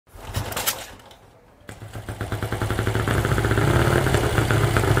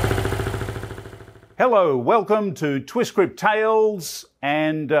Hello, welcome to Twiscript Tales,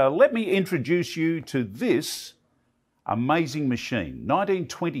 and let me introduce you to this amazing machine,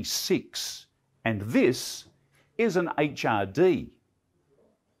 1926, and this is an HRD.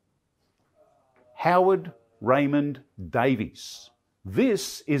 Howard Raymond Davies.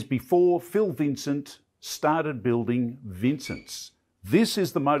 This is before Phil Vincent started building Vincents. This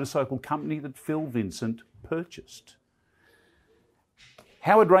is the motorcycle company that Phil Vincent purchased.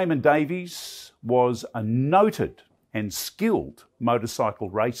 Howard Raymond Davies was a noted and skilled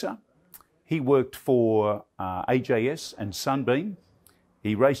motorcycle racer. He worked for AJS and Sunbeam.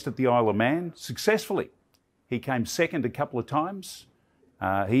 He raced at the Isle of Man successfully. He came second a couple of times.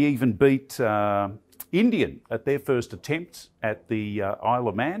 He even beat Indian at their first attempt at the Isle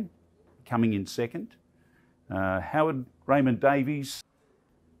of Man, coming in second. Howard Raymond Davies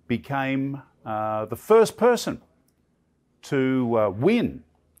became the first person to win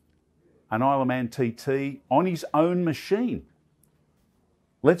an Isle of Man TT on his own machine.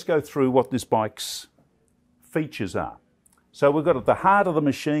 Let's go through what this bike's features are. So we've got at the heart of the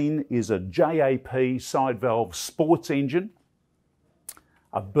machine is a JAP side valve sports engine,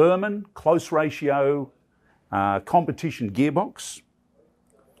 a Berman close ratio competition gearbox,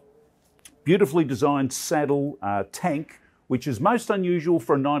 beautifully designed saddle tank, which is most unusual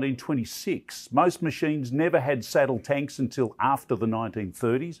for a 1926. Most machines never had saddle tanks until after the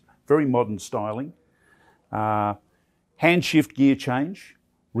 1930s. Very modern styling. Hand shift gear change.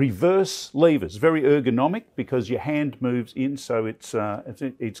 Reverse levers, very ergonomic because your hand moves in, so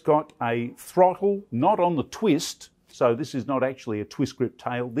it's got a throttle, not on the twist, so this is not actually a twist grip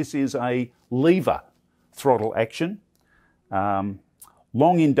tail. This is a lever throttle action. Long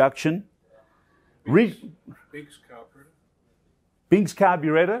induction. Big's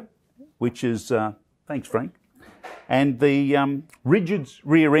carburetor, which is, thanks Frank, and the rigid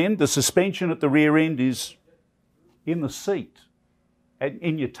rear end, the suspension at the rear end is in the seat,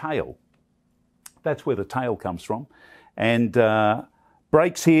 in your tail. That's where the tail comes from. And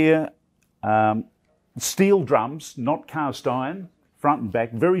brakes here, steel drums, not cast iron, front and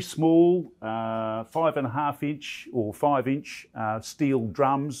back, very small, 5.5 inch or 5 inch steel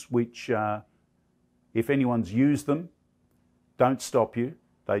drums, which if anyone's used them, don't stop you.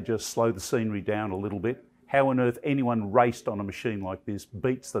 They just slow the scenery down a little bit. How on earth anyone raced on a machine like this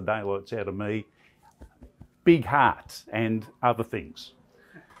beats the daylights out of me. Big heart and other things.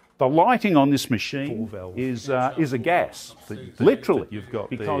 The lighting on this machine is a gas, literally,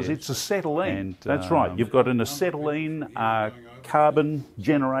 because it's acetylene. That's right. You've got an acetylene carbon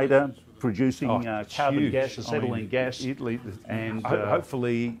generator producing carbon gas, acetylene gas, and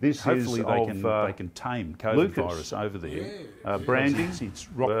hopefully they can tame COVID virus over there. Brandy, it's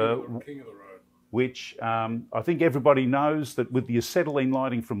which I think everybody knows that with the acetylene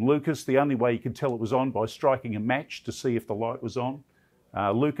lighting from Lucas, the only way you could tell it was on by striking a match to see if the light was on.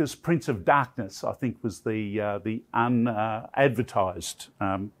 Lucas, Prince of Darkness, I think was the unadvertised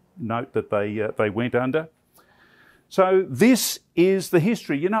note that they went under. So this is the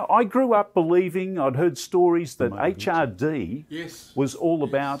history. You know, I grew up believing, I'd heard stories that HRD was all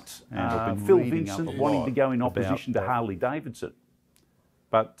about Phil Vincent wanting to go in opposition to Harley Davidson.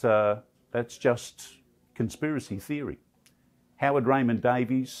 But that's just conspiracy theory. Howard Raymond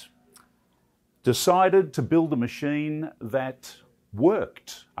Davies decided to build a machine that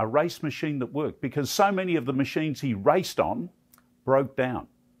worked, a race machine that worked, because so many of the machines he raced on broke down.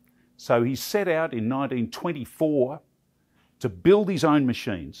 So he set out in 1924 to build his own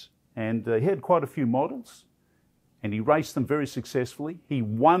machines, and he had quite a few models, and he raced them very successfully. He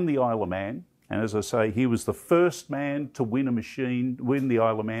won the Isle of Man, and as I say, he was the first man to win the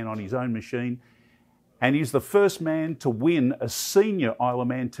Isle of Man on his own machine, and he's the first man to win a senior Isle of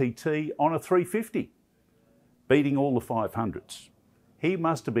Man TT on a 350, beating all the 500s. He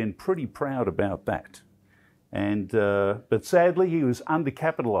must have been pretty proud about that. And but sadly, he was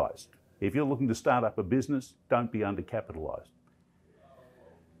undercapitalised. If you're looking to start up a business, don't be undercapitalised.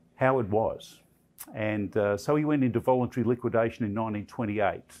 Howard was. And so he went into voluntary liquidation in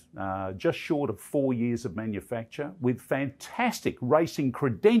 1928, just short of 4 years of manufacture, with fantastic racing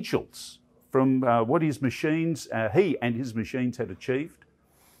credentials from what his machines, he and his machines had achieved.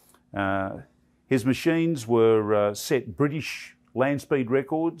 His machines were set British land speed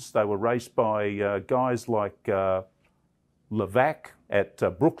records. They were raced by guys like Levac at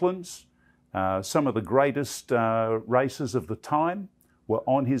Brooklands. Some of the greatest racers of the time were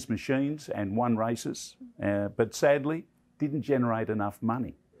on his machines and won races, but sadly didn't generate enough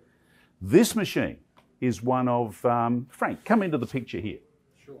money. This machine is one of, Frank, come into the picture here.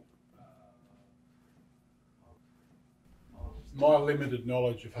 Sure. My limited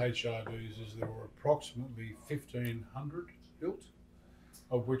knowledge of HRDs is there were approximately 1,500 built,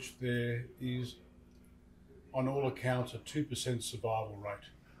 of which there is, on all accounts, a 2% survival rate.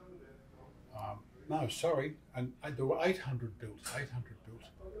 No, sorry, and there were 800 built,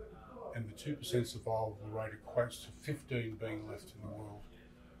 and the 2% survival rate equates to 15 being left in the world.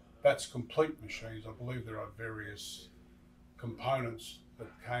 That's complete machines. I believe there are various components that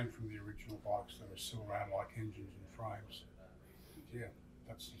came from the original bikes that are still around, like engines and frames. Yeah,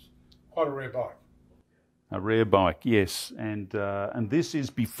 that's quite a rare bike. A rare bike, yes, and this is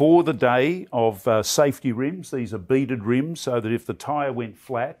before the day of safety rims. These are beaded rims, so that if the tyre went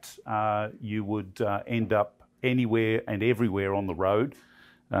flat, you would end up anywhere and everywhere on the road,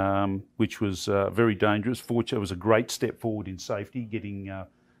 which was very dangerous. Fortunately, it was a great step forward in safety, getting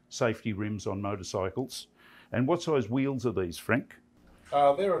safety rims on motorcycles. And what size wheels are these, Frank?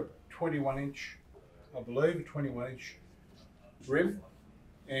 They're a 21-inch, I believe, a 21-inch rim.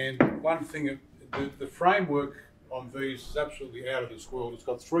 And one thing, the framework on these is absolutely out of this world. It's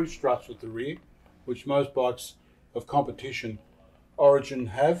got 3 struts at the rear, which most bikes of competition origin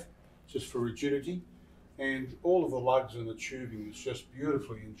have, just for rigidity. And all of the lugs and the tubing is just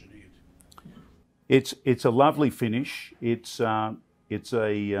beautifully engineered. It's a lovely finish. It's a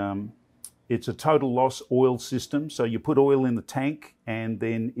total loss oil system. So you put oil in the tank and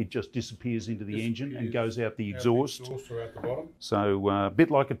then it just disappears into the engine and goes out the exhaust. Or out the bottom. So a bit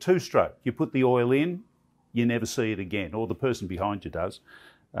like a 2-stroke. You put the oil in, you never see it again, or the person behind you does.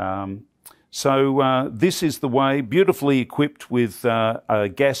 This is the way, beautifully equipped with a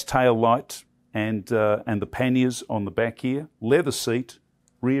gas tail light and the panniers on the back here, leather seat,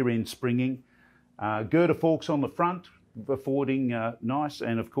 rear end springing, girder forks on the front, affording nice,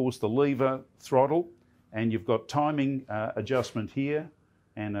 and of course the lever throttle, and you've got timing adjustment here,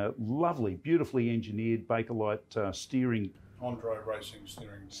 and a lovely, beautifully engineered Bakelite steering. Andre Racing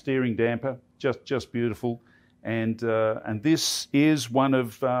steering damper, just beautiful, and this is one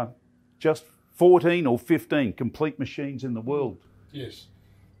of just 14 or 15 complete machines in the world. Yes,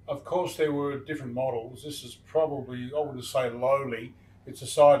 of course there were different models. This is probably, I wouldn't say lowly, it's a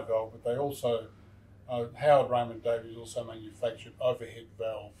side valve, but they also Howard Raymond Davies also manufactured overhead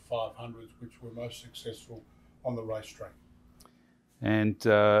valve 500s, which were most successful on the racetrack. And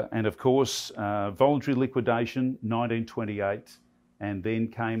of course, voluntary liquidation, 1928, and then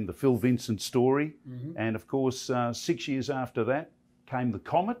came the Phil Vincent story. Mm-hmm. And of course, 6 years after that came the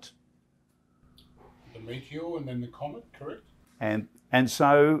Comet. The Meteor and then the Comet, correct? And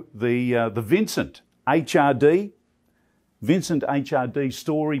so the Vincent HRD, Vincent HRD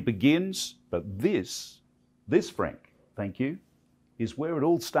story begins. But this, Frank, thank you, is where it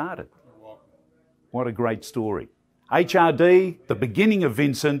all started. What a great story. HRD, the beginning of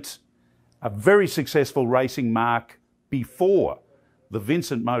Vincent, a very successful racing mark before the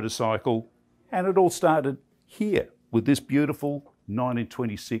Vincent motorcycle, and it all started here with this beautiful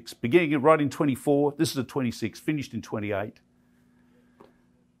 1926, beginning right in 24, this is a 26, finished in 28.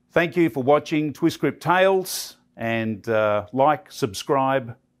 Thank you for watching Twist Grip Tales, and like,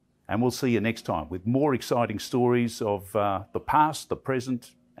 subscribe, and we'll see you next time with more exciting stories of the past, the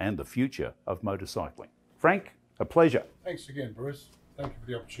present, and the future of motorcycling. Frank, a pleasure. Thanks again, Bruce. Thank you for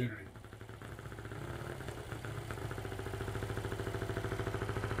the opportunity.